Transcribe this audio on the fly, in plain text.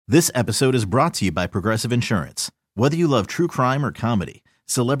This episode is brought to you by Progressive Insurance. Whether you love true crime or comedy,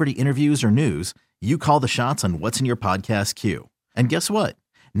 celebrity interviews or news, you call the shots on what's in your podcast queue. And guess what?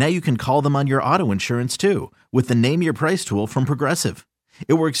 Now you can call them on your auto insurance too with the Name Your Price tool from Progressive.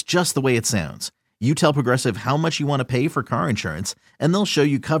 It works just the way it sounds. You tell Progressive how much you want to pay for car insurance, and they'll show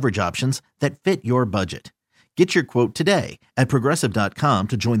you coverage options that fit your budget. Get your quote today at Progressive.com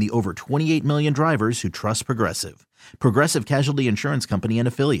to join the over 28 million drivers who trust Progressive. Progressive Casualty Insurance Company and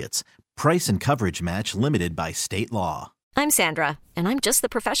Affiliates. Price and coverage match limited by state law. I'm Sandra, and I'm just the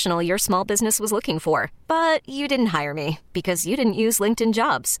professional your small business was looking for. But you didn't hire me because you didn't use LinkedIn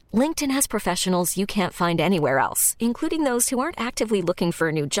Jobs. LinkedIn has professionals you can't find anywhere else, including those who aren't actively looking for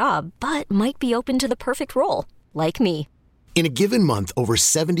a new job, but might be open to the perfect role, like me. In a given month, over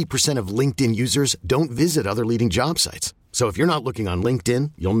 70% of LinkedIn users don't visit other leading job sites. So if you're not looking on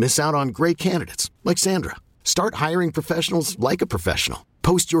LinkedIn, you'll miss out on great candidates like Sandra. Start hiring professionals like a professional.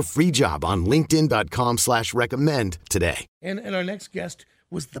 Post your free job on linkedin.com/recommend today. And our next guest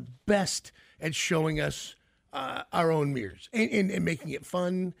was the best at showing us our own mirrors and making it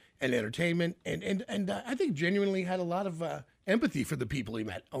fun and entertainment. And I think genuinely had a lot of empathy for the people he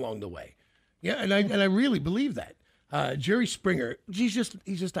met along the way. Yeah, and I really believe that. Jerry Springer, he's just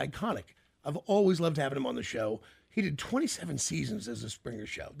iconic. I've always loved having him on the show. He did 27 seasons as a Springer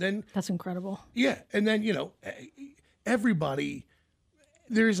show. That's incredible. Yeah, and then, everybody,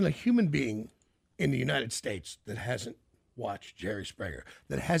 there isn't a human being in the United States that hasn't watched Jerry Springer,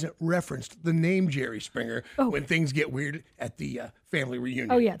 that hasn't referenced the name Jerry Springer when things get weird at the family reunion.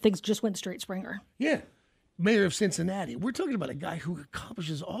 Oh, yeah, things just went straight Springer. Yeah, mayor of Cincinnati. We're talking about a guy who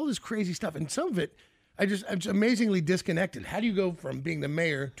accomplishes all this crazy stuff, and some of it, I'm just amazingly disconnected. How do you go from being the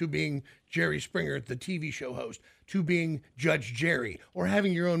mayor to being Jerry Springer, the TV show host, to being Judge Jerry, or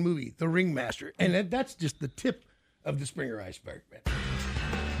having your own movie, The Ringmaster? And that's just the tip of the Springer iceberg, man.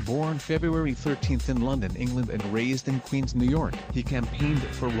 Born February 13th in London, England, and raised in Queens, New York, he campaigned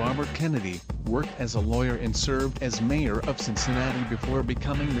for Robert Kennedy, worked as a lawyer, and served as mayor of Cincinnati before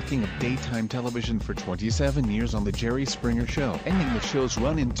becoming the king of daytime television for 27 years on The Jerry Springer Show, ending the show's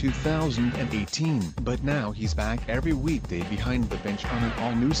run in 2018. But now he's back every weekday behind the bench on an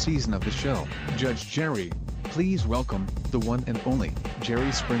all-new season of the show. Judge Jerry, please welcome the one and only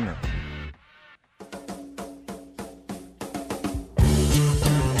Jerry Springer.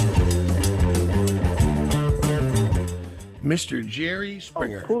 Mr. Jerry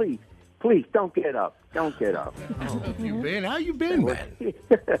Springer. Oh, please, don't get up. Don't get up. How you been, man?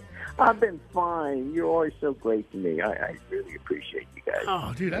 I've been fine. You're always so great to me. I really appreciate you guys.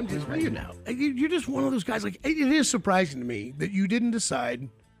 Oh, dude, I'm just you now. You're just one of those guys. Like, it is surprising to me that you didn't decide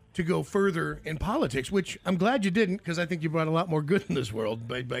to go further in politics, which I'm glad you didn't, because I think you brought a lot more good in this world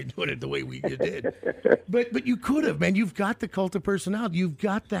by doing it the way you did. But you could have, man. You've got the cult of personality. You've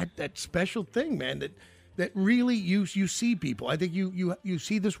got that special thing, man, that really you see people. I think you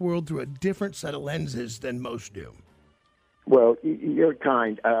see this world through a different set of lenses than most do. Well, you're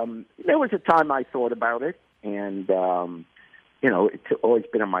kind. There was a time I thought about it, and it's always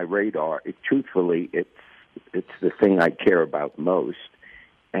been on my radar. Truthfully, it's the thing I care about most.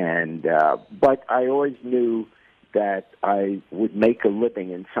 And but I always knew that I would make a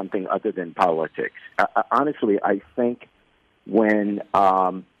living in something other than politics. Honestly, I think when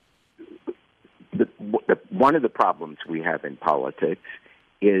one of the problems we have in politics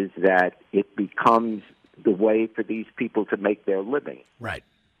is that it becomes the way for these people to make their living. Right.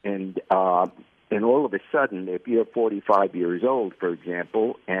 And all of a sudden, if you're 45 years old, for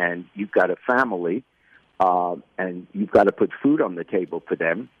example, and you've got a family, and you've got to put food on the table for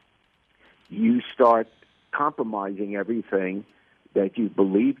them, you start compromising everything that you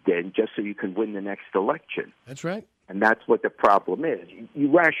believed in just so you can win the next election. That's right. And that's what the problem is. You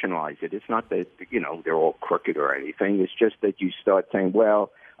rationalize it. It's not that, they're all crooked or anything. It's just that you start saying,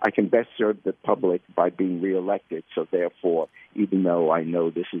 well, I can best serve the public by being reelected. So therefore, even though I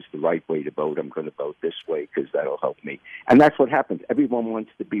know this is the right way to vote, I'm going to vote this way because that'll help me. And that's what happens. Everyone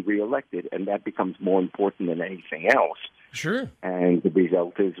wants to be reelected, and that becomes more important than anything else. Sure. And the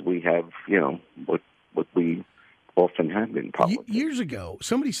result is we have, what we often have in politics. Years ago,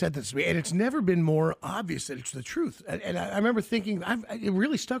 somebody said this to me, and it's never been more obvious that it's the truth. And I remember thinking, it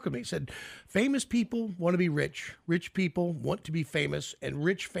really stuck with me. It said, famous people want to be rich, rich people want to be famous, and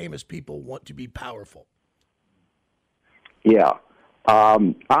rich, famous people want to be powerful. Yeah.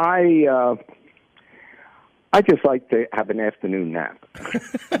 I just like to have an afternoon nap.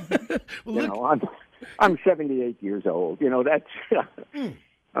 I'm 78 years old. That's...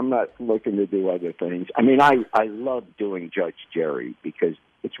 I'm not looking to do other things. I mean, I love doing Judge Jerry because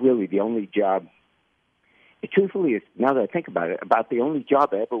it's really the only job truthfully, it's, now that I think about it, about the only job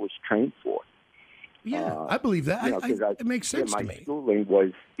I ever was trained for. Yeah, I believe that. It makes sense to me. My schooling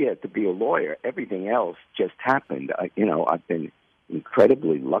was, to be a lawyer. Everything else just happened. I've been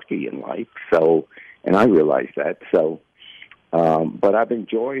incredibly lucky in life, and I realize that. So, but I've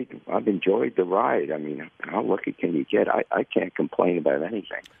enjoyed the ride. I mean, how lucky can you get? I can't complain about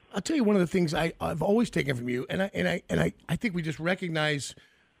anything. I'll tell you one of the things I've always taken from you, and I think we just recognize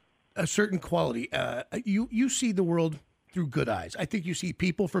a certain quality. You see the world through good eyes. I think you see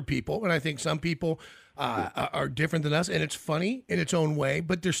people for people, and I think some people are different than us, and it's funny in its own way,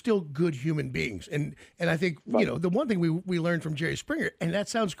 but they're still good human beings. And I think, the one thing we learned from Jerry Springer, and that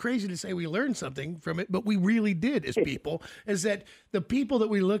sounds crazy to say we learned something from it, but we really did as people, is that the people that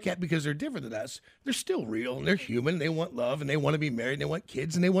we look at because they're different than us, they're still real, and they're human, they want love, and they want to be married, and they want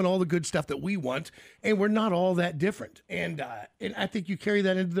kids, and they want all the good stuff that we want, and we're not all that different. And I think you carry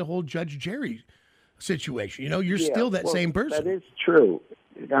that into the whole Judge Jerry situation. You're still that same person. That is true.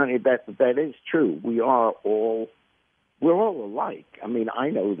 Donnie, that is true. We're all alike. I mean, I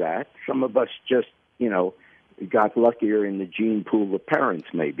know that. Some of us just, got luckier in the gene pool of parents,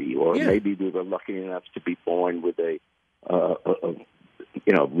 maybe, or maybe we were lucky enough to be born with a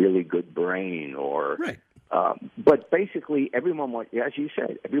really good brain, or. Right. But basically, everyone wants, as you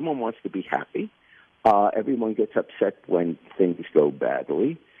said, everyone wants to be happy. Everyone gets upset when things go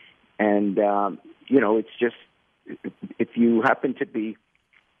badly, and it's just, if you happen to be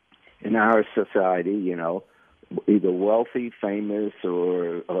in our society, either wealthy, famous,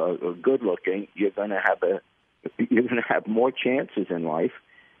 or good-looking, you're going to have more chances in life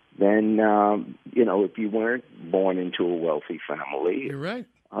than if you weren't born into a wealthy family. You're right.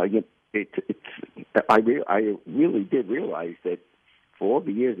 I really did realize that for all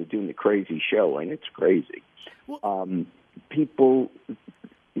the years of doing the crazy show, and it's crazy, people.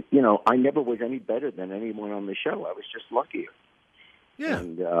 I never was any better than anyone on the show. I was just luckier. Yeah.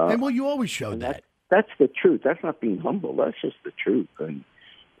 And you always showed that. That's the truth. That's not being humble. That's just the truth. And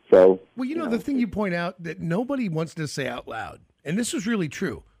so. Well, the thing you point out that nobody wants to say out loud, and this is really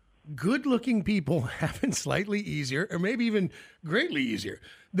true, good-looking people have it slightly easier, or maybe even greatly easier,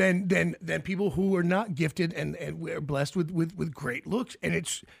 than people who are not gifted and are blessed with great looks. And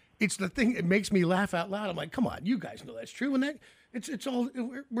it's the thing that makes me laugh out loud. I'm like, come on, you guys know that's true, and that. It's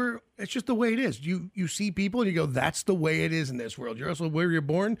just the way it is. You see people and you go, that's the way it is in this world. You're also where you're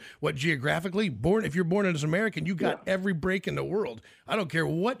born, what geographically born. If you're born as an American, you got every break in the world. I don't care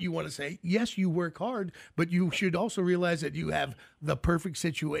what you want to say. Yes, you work hard, but you should also realize that you have the perfect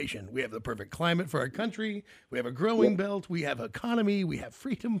situation. We have the perfect climate for our country. We have a growing belt. We have economy. We have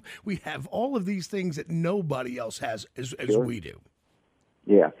freedom. We have all of these things that nobody else has as we do.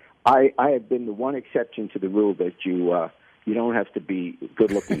 Yeah, I have been the one exception to the rule that you don't have to be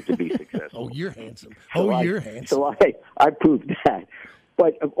good-looking to be successful. Oh, you're handsome. You're handsome. So I proved that.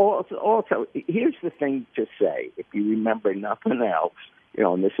 But also, here's the thing to say. If you remember nothing else,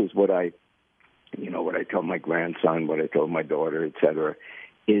 and this is what I told my grandson, what I told my daughter, et cetera,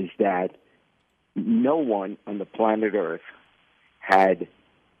 is that no one on the planet Earth had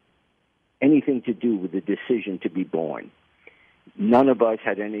anything to do with the decision to be born. None of us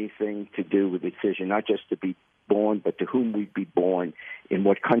had anything to do with the decision, not just to be born, but to whom we'd be born, in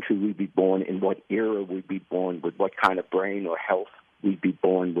what country we'd be born, in what era we'd be born, with what kind of brain or health we'd be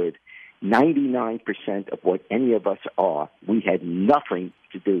born with. 99% of what any of us are, we had nothing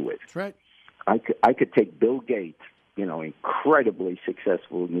to do with. That's right. I could take Bill Gates, incredibly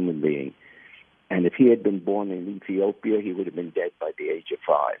successful human being, and if he had been born in Ethiopia, he would have been dead by the age of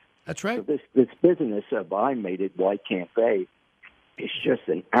 5. That's right. So this business of I made it, why can't they? It's just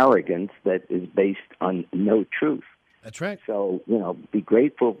an arrogance that is based on no truth. That's right. So, be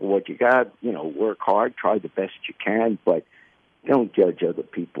grateful for what you got, work hard, try the best you can, but don't judge other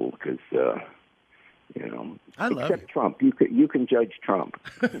people because, I love except Trump. You can judge Trump.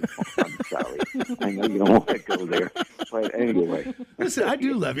 I'm sorry. I know you don't want to go there. But anyway. Listen, I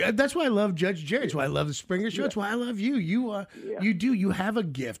do love you. That's why I love Judge Jerry. That's why I love the Springer Show. That's why I love you. You have a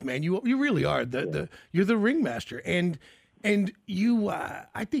gift, man. You really are. You're the ringmaster. And you,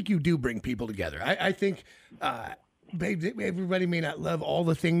 I think you do bring people together. I think, babe, everybody may not love all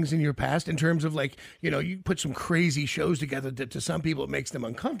the things in your past in terms of you put some crazy shows together that to some people it makes them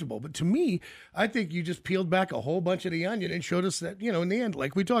uncomfortable. But to me, I think you just peeled back a whole bunch of the onion and showed us that, in the end,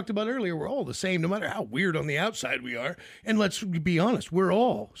 like we talked about earlier, we're all the same, no matter how weird on the outside we are. And let's be honest, we're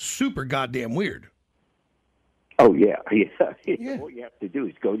all super goddamn weird. Oh, yeah. Yeah. All you have to do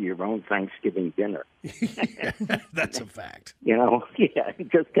is go to your own Thanksgiving dinner. Yeah, that's a fact.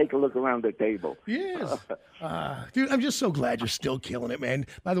 Just take a look around the table. Yes. Dude, I'm just so glad you're still killing it, man.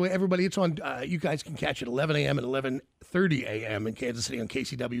 By the way, everybody, it's on, you guys can catch it 11 a.m. and 11:30 a.m. in Kansas City on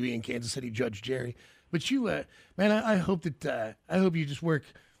KCWE and Kansas City Judge Jerry. But you, man, I hope that, I hope you just work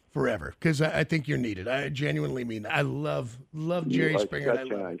forever, because I think you're needed. I genuinely mean that. I love Jerry Springer.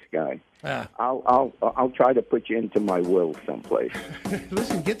 Such a nice guy. Ah. I'll try to put you into my will someplace.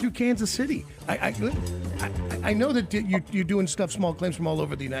 Listen, get through Kansas City. I know that you're doing stuff, small claims from all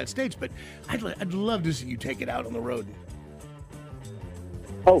over the United States, but I'd love to see you take it out on the road.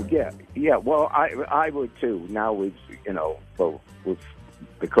 Oh yeah. Well, I would too. Now with with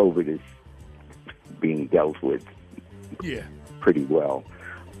the COVID is being dealt with. Yeah. Pretty well.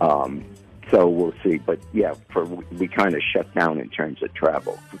 So we'll see. But yeah, we kind of shut down in terms of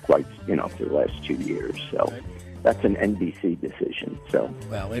travel for quite, for the last 2 years. So that's an NBC decision. So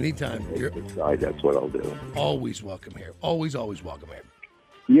well, anytime you're decide, that's what I'll do. Always welcome here. Always welcome here.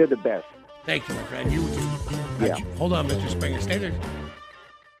 You're the best. Thank you, my friend. You too. Yeah. Hold on, Mr. Springer. Stay there.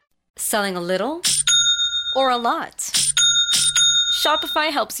 Selling a little or a lot?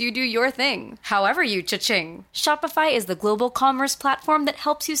 Shopify helps you do your thing, however you cha-ching. Shopify is the global commerce platform that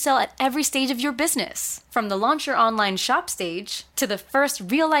helps you sell at every stage of your business. From the launch your online shop stage, to the first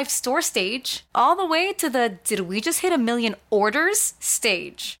real-life store stage, all the way to the did we just hit 1 million orders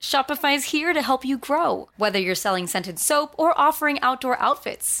stage. Shopify's here to help you grow. Whether you're selling scented soap or offering outdoor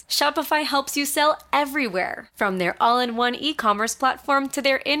outfits, Shopify helps you sell everywhere. From their all-in-one e-commerce platform to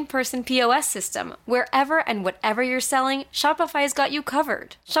their in-person POS system, wherever and whatever you're selling, Shopify's got you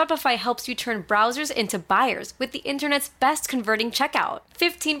covered. Shopify helps you turn browsers into buyers with the internet's best converting checkout.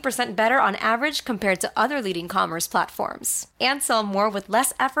 15% better on average compared to other leading commerce platforms. And sell more with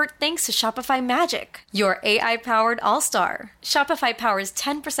less effort thanks to Shopify Magic, your AI-powered all-star. Shopify powers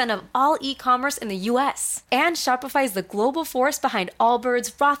 10% of all e-commerce in the US. And Shopify is the global force behind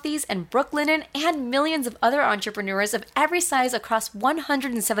Allbirds, Rothy's, and Brooklinen, and millions of other entrepreneurs of every size across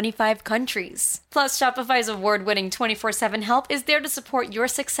 175 countries. Plus, Shopify's award-winning 24/7 help is there to support your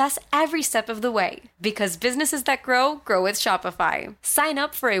success every step of the way. Because businesses that grow with Shopify. Sign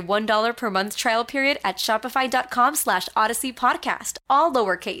up for a $1 per month trial period at shopify.com/Odyssey Podcast, all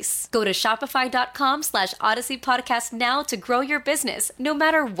lowercase. Go to shopify.com/Odyssey Podcast now to grow your business, no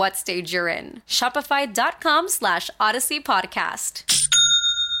matter what stage you're in. Shopify.com/Odyssey Podcast.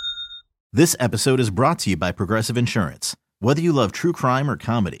 This episode is brought to you by Progressive Insurance. Whether you love true crime or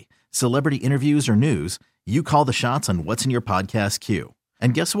comedy, celebrity interviews or news, you call the shots on what's in your podcast queue.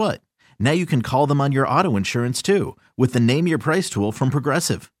 And guess what? Now you can call them on your auto insurance too with the Name Your Price tool from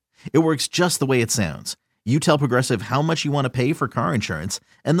Progressive. It works just the way it sounds. You tell Progressive how much you want to pay for car insurance,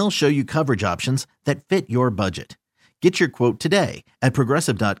 and they'll show you coverage options that fit your budget. Get your quote today at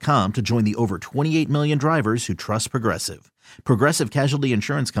Progressive.com to join the over 28 million drivers who trust Progressive. Progressive Casualty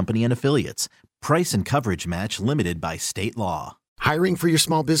Insurance Company and Affiliates. Price and coverage match limited by state law. Hiring for your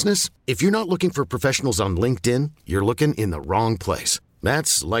small business? If you're not looking for professionals on LinkedIn, you're looking in the wrong place.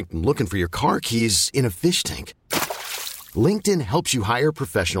 That's like looking for your car keys in a fish tank. LinkedIn helps you hire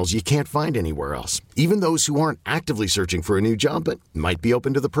professionals you can't find anywhere else, even those who aren't actively searching for a new job but might be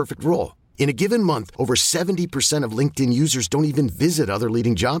open to the perfect role. In a given month, over 70% of LinkedIn users don't even visit other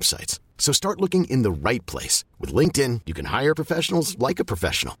leading job sites. So start looking in the right place. With LinkedIn, you can hire professionals like a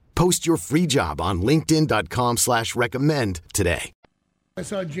professional. Post your free job on linkedin.com/recommend today. I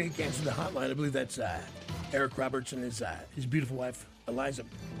saw Jake answer the hotline. I believe that's Eric Roberts and his beautiful wife, Eliza.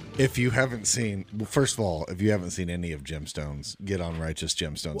 If you haven't seen, well, first of all, if you haven't seen any of Gemstones, get on Righteous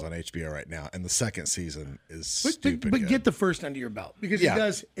Gemstones on HBO right now. And the second season is stupid. But get the first under your belt, because he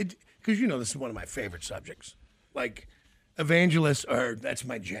does it. Because this is one of my favorite subjects. Like evangelists that's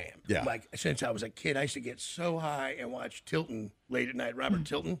my jam. Yeah. Like since I was a kid, I used to get so high and watch Tilton late at night. Robert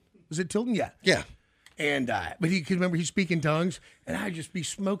Tilton, was it Tilton? Yeah. Yeah. And but he could remember he speak in tongues, and I'd just be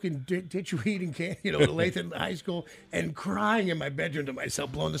smoking ditch weed in Lathan High School and crying in my bedroom to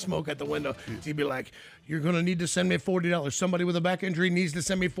myself, blowing the smoke out the window. He'd be like, "You're going to need to send me $40. Somebody with a back injury needs to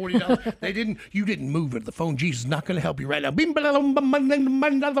send me $40. You didn't move at the phone. Jesus is not going to help you right now." And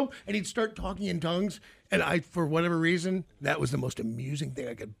he'd start talking in tongues, and for whatever reason, that was the most amusing thing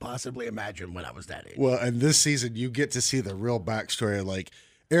I could possibly imagine when I was that age. Well, and this season, you get to see the real backstory, like.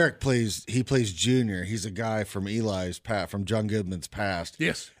 Eric plays Junior. He's a guy from from John Goodman's past.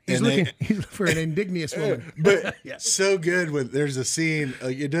 Yes. He's looking for an indignious woman. But so good there's a scene,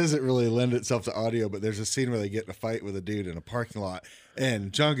 it doesn't really lend itself to audio, but there's a scene where they get in a fight with a dude in a parking lot.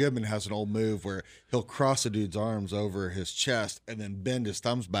 And John Goodman has an old move where he'll cross a dude's arms over his chest and then bend his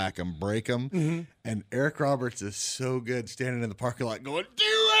thumbs back and break them. Mm-hmm. And Eric Roberts is so good standing in the parking lot going, "Do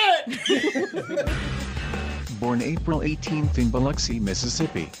it!" Born April 18th in Biloxi,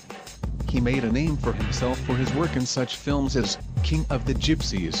 Mississippi. He made a name for himself for his work in such films as King of the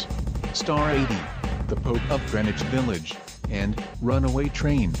Gypsies, Star 80, The Pope of Greenwich Village, and Runaway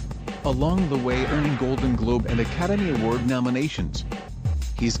Train, along the way earning Golden Globe and Academy Award nominations.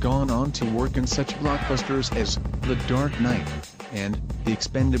 He's gone on to work in such blockbusters as The Dark Knight and The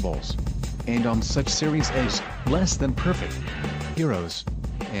Expendables, and on such series as Less Than Perfect, Heroes,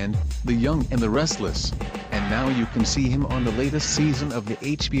 and The Young and the Restless. And now you can see him on the latest season of the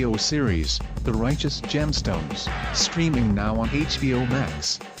HBO series, The Righteous Gemstones, streaming now on HBO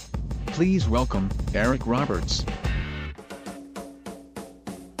Max. Please welcome Eric Roberts.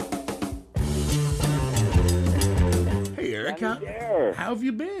 Hey, Eric, how have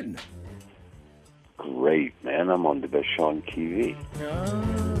you been? Great, man. I'm on the best show on TV.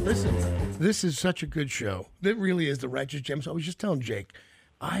 Listen, this is such a good show. It really is The Righteous Gemstones. I was just telling Jake,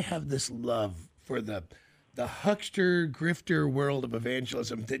 I have this love for the huckster, grifter world of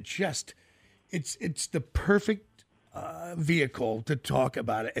evangelism that just, it's the perfect vehicle to talk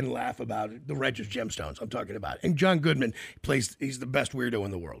about it and laugh about it. The Righteous Gemstones, I'm talking about. And John Goodman he's the best weirdo in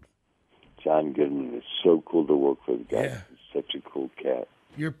the world. John Goodman is so cool to work with, guys. Yeah. He's such a cool cat.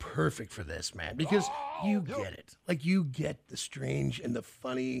 You're perfect for this, man, because you get it. Like, you get the strange and the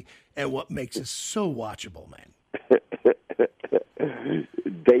funny and what makes it so watchable, man.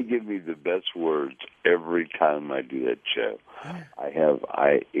 They give me the best words every time I do that show.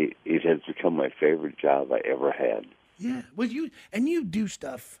 It has become my favorite job I ever had. Yeah, well, you do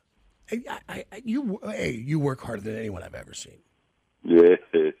stuff. You work harder than anyone I've ever seen. Yeah.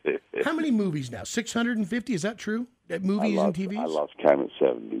 How many movies now? 650? Is that true? Movies and TVs? I lost count at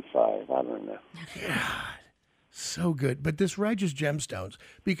 75. I don't know. God, so good. But this Righteous Gemstones,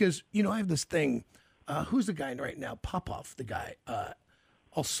 because I have this thing. Who's the guy right now? Popoff, the guy.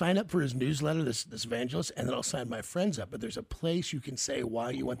 I'll sign up for his newsletter, this evangelist, and then I'll sign my friends up. But there's a place you can say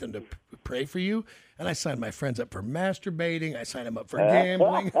why you want them to pray for you. And I sign my friends up for masturbating. I sign them up for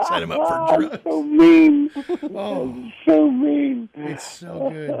gambling. I sign them up for drugs. So mean. Oh, so mean. It's so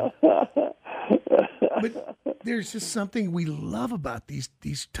good. But there's just something we love about these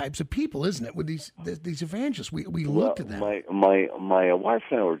types of people, isn't it? With these evangelists, we look to them. My wife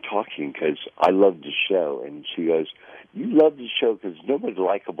and I were talking because I love the show, and she goes, "You love the show because nobody's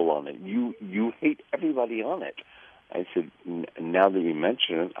likable on it. You hate everybody on it." I said, "Now that you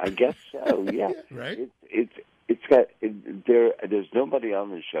mention it, I guess so. Yeah, right. There's nobody on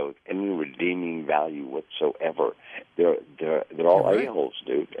the show with any redeeming value whatsoever. They're all a-holes,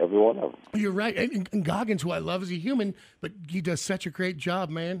 dude. Every one of them." You're right. And Goggins, who I love as a human, but he does such a great job,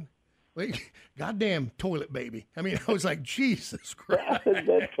 man. Like, goddamn toilet baby. I mean, I was like, Jesus Christ.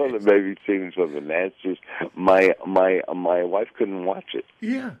 That toilet baby scene was the nastiest. My wife couldn't watch it.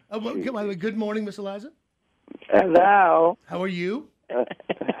 Yeah. Good morning, Miss Eliza. Hello. How are you?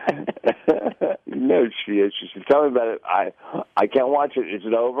 No, she is. She said, "Tell me about it. I can't watch it. Is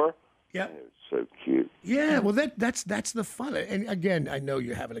it over?" Yeah. It was so cute. Yeah. Well, that's the fun. And again, I know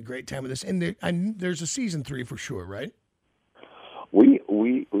you're having a great time with this. And there's a season 3 for sure, right?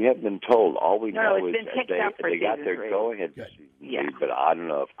 We haven't been told. All we know is been picked up for they got their season 3. go-ahead for season 3, but I don't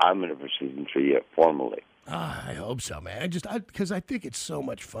know if I'm in it for season 3 yet formally. I hope so, man. Because I think it's so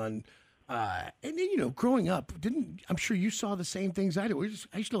much fun. And then, growing up, I'm sure you saw the same things I did.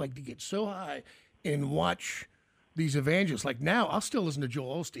 I used to like to get so high and watch these evangelists. Like now, I'll still listen to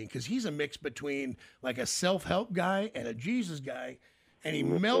Joel Osteen because he's a mix between like a self-help guy and a Jesus guy. And he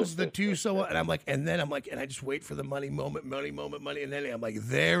melds the two so well. And I just wait for the money moment. And then I'm like,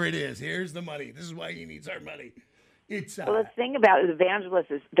 there it is. Here's the money. This is why he needs our money. It's well, the thing about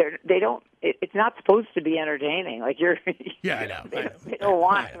evangelists is they don't. It's not supposed to be entertaining. Like you're. Yeah, I know. They don't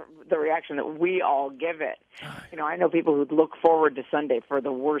want the reaction that we all give it. I know people who look forward to Sunday for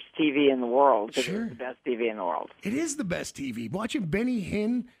the worst TV in the world because it's the best TV in the world. It is the best TV. Watching Benny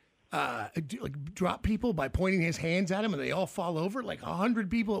Hinn drop people by pointing his hands at him and they all fall over like 100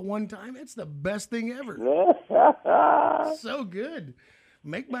 people at one time. It's the best thing ever. So good.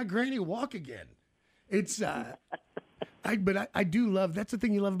 Make my granny walk again. It's I do love, that's the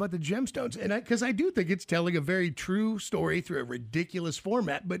thing you love about the Gemstones. And because I do think it's telling a very true story through a ridiculous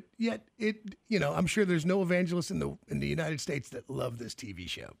format, but yet I'm sure there's no evangelists in the United States that love this TV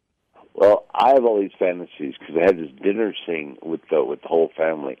show. Well, I have all these fantasies because I had this dinner scene with the whole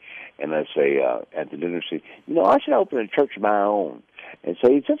family, and I say at the dinner scene, I should open a church of my own. And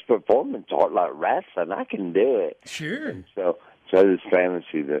so it's just performance art like wrestling. I can do it. Sure. And so I have this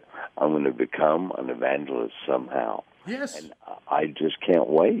fantasy that I'm going to become an evangelist somehow. Yes. And I just can't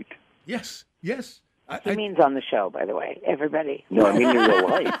wait. Yes. He means on the show, by the way, everybody. No, I mean in real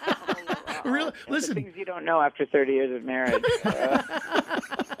life. Really? Listen. Things you don't know after 30 years of marriage.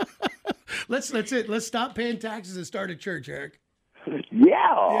 That's it. Let's stop paying taxes and start a church, Eric.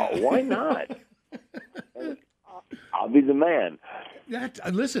 Yeah. Why not? I'll be the man.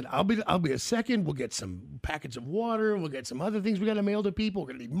 Listen, I'll be a second. We'll get some packets of water. We'll get some other things we got to mail to people. We're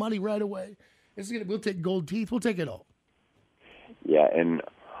going to need money right away. We'll take gold teeth. We'll take it all. Yeah, and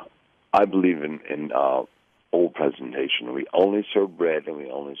I believe in old presentation. We only serve bread and we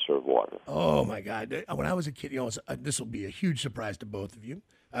only serve water. Oh, my God. When I was a kid, this will be a huge surprise to both of you.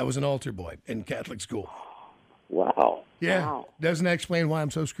 I was an altar boy in Catholic school. Wow. Yeah. Wow. Doesn't that explain why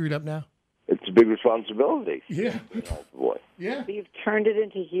I'm so screwed up now? It's a big responsibility. Yeah. Boy. Yeah. You've turned it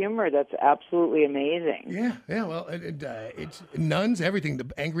into humor. That's absolutely amazing. Yeah. Well, it's nuns, everything,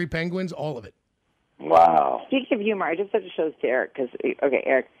 the angry penguins, all of it. Wow. Speaking of humor, I just had to show this to Eric because,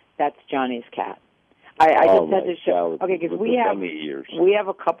 Eric, that's Johnny's cat. I just had to show. Okay, because we have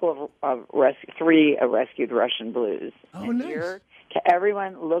a couple of three rescued Russian blues. Oh, nice.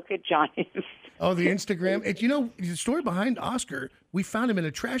 Everyone, look at Johnny's. Oh, the Instagram. The story behind Oscar, we found him in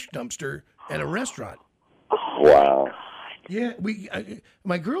a trash dumpster at a restaurant. Oh, wow. Yeah,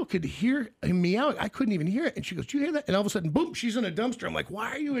 my girl could hear him meowing. I couldn't even hear it. And she goes, "Do you hear that?" And all of a sudden, boom, she's in a dumpster. I'm like,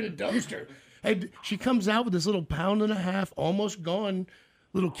 "Why are you in a dumpster?" And she comes out with this little 1.5 pound, almost gone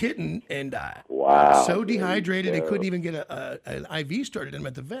little kitten, and wow, so dehydrated he couldn't even get an IV started him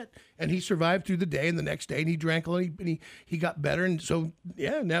at the vet. And he survived through the day and the next day, and he drank all, and he got better. And so,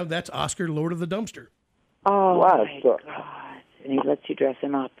 now that's Oscar, Lord of the Dumpster. Oh, wow, my God. And he lets you dress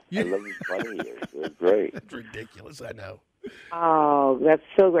him up. I love his funny ears. They're great. It's ridiculous, I know. Oh, that's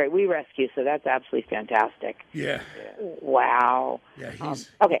so great. We rescue, so that's absolutely fantastic. Yeah. Wow. Yeah,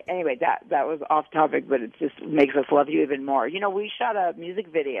 okay, anyway, that was off topic, but it just makes us love you even more. We shot a music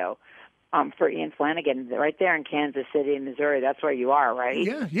video for Ian Flanagan right there in Kansas City, Missouri. That's where you are,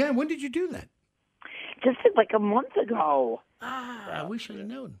 right? Yeah. When did you do that? Just like a month ago. We should have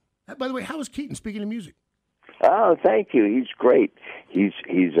known. By the way, how is Keaton, speaking of music? Oh, thank you. He's great. He's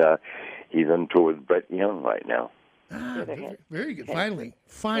on tour with Brett Young right now. Very good.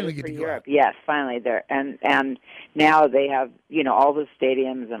 Finally get to go. Europe. Yes, finally there, and now they have all the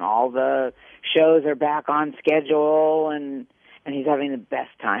stadiums and all the shows are back on schedule, and he's having the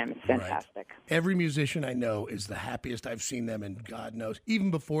best time. It's fantastic. Right. Every musician I know is the happiest I've seen them, and God knows,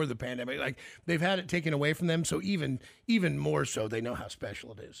 even before the pandemic, like they've had it taken away from them, so even more so, they know how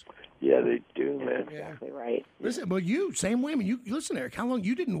special it is. Yeah, they do, man. Exactly right. Listen, well, you same way. I mean, you listen, Eric. How long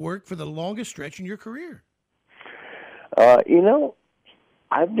you didn't work for the longest stretch in your career?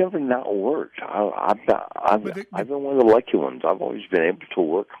 I've never not worked. I've been one of the lucky ones. I've always been able to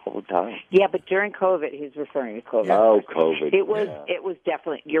work all the time. Yeah, but during COVID, he's referring to COVID. Oh, COVID. It was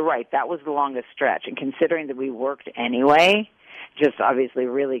definitely, you're right, that was the longest stretch. And considering that we worked anyway, just obviously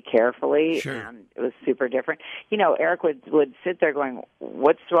really carefully, and it was super different. Eric would sit there going,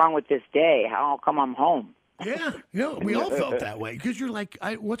 "What's wrong with this day? How come I'm home?" Yeah, we all felt that way because you're like,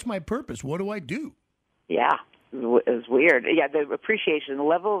 "What's my purpose? What do I do?" Yeah. It was weird. Yeah, the appreciation, the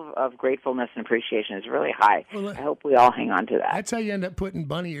level of gratefulness and appreciation is really high. Well, I hope we all hang on to that. That's how you end up putting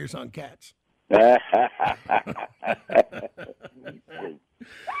bunny ears on cats. I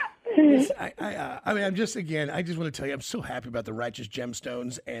just want to tell you, I'm so happy about the Righteous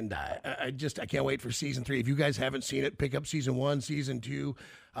Gemstones, and I can't wait for season 3. If you guys haven't seen it, pick up season 1, season 2,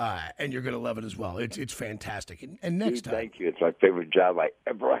 and you're going to love it as well. It's fantastic. And next time, thank you. It's my favorite job I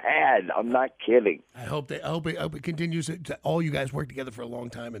ever had. I'm not kidding. I hope it continues. To all you guys work together for a long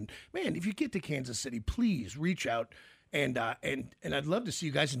time. And man, if you get to Kansas City, please reach out, and I'd love to see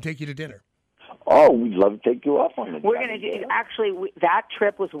you guys and take you to dinner. Oh, we'd love to take you up on it. We're going to do. Actually, that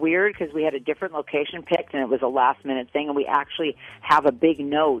trip was weird because we had a different location picked, and it was a last-minute thing. And we actually have a big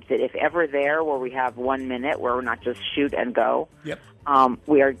note that if ever there, where we have 1 minute, where we're not just shoot and go. Yep.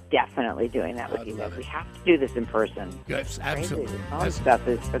 We are definitely doing that with you guys. We have to do this in person. Yes, absolutely. All this stuff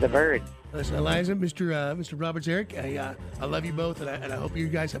is for the birds. Listen, Eliza, Mr. Roberts, Eric, I love you both, and I hope you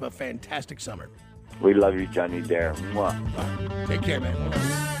guys have a fantastic summer. We love you, Johnny Dare. Mwah. Take care, man.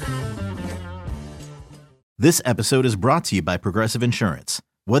 This episode is brought to you by Progressive Insurance.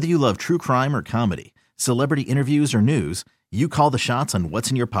 Whether you love true crime or comedy, celebrity interviews or news, you call the shots on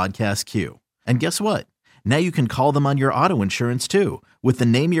what's in your podcast queue. And guess what? Now you can call them on your auto insurance too with the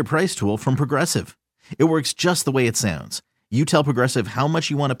Name Your Price tool from Progressive. It works just the way it sounds. You tell Progressive how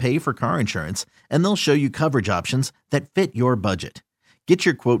much you want to pay for car insurance, and they'll show you coverage options that fit your budget. Get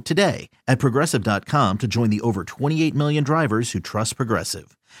your quote today at Progressive.com to join the over 28 million drivers who trust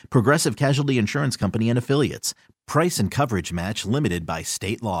Progressive. Progressive Casualty Insurance Company and Affiliates. Price and coverage match limited by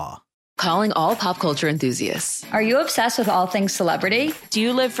state law. Calling all pop culture enthusiasts. Are you obsessed with all things celebrity? Do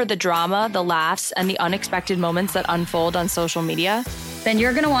you live for the drama, the laughs, and the unexpected moments that unfold on social media? Then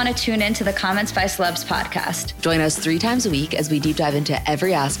you're going to want to tune in to the Comments by Celebs podcast. Join us 3 times a week as we deep dive into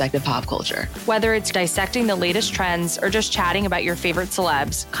every aspect of pop culture. Whether it's dissecting the latest trends or just chatting about your favorite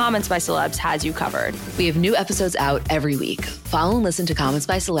celebs, Comments by Celebs has you covered. We have new episodes out every week. Follow and listen to Comments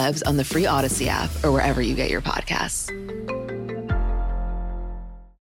by Celebs on the free Odyssey app or wherever you get your podcasts.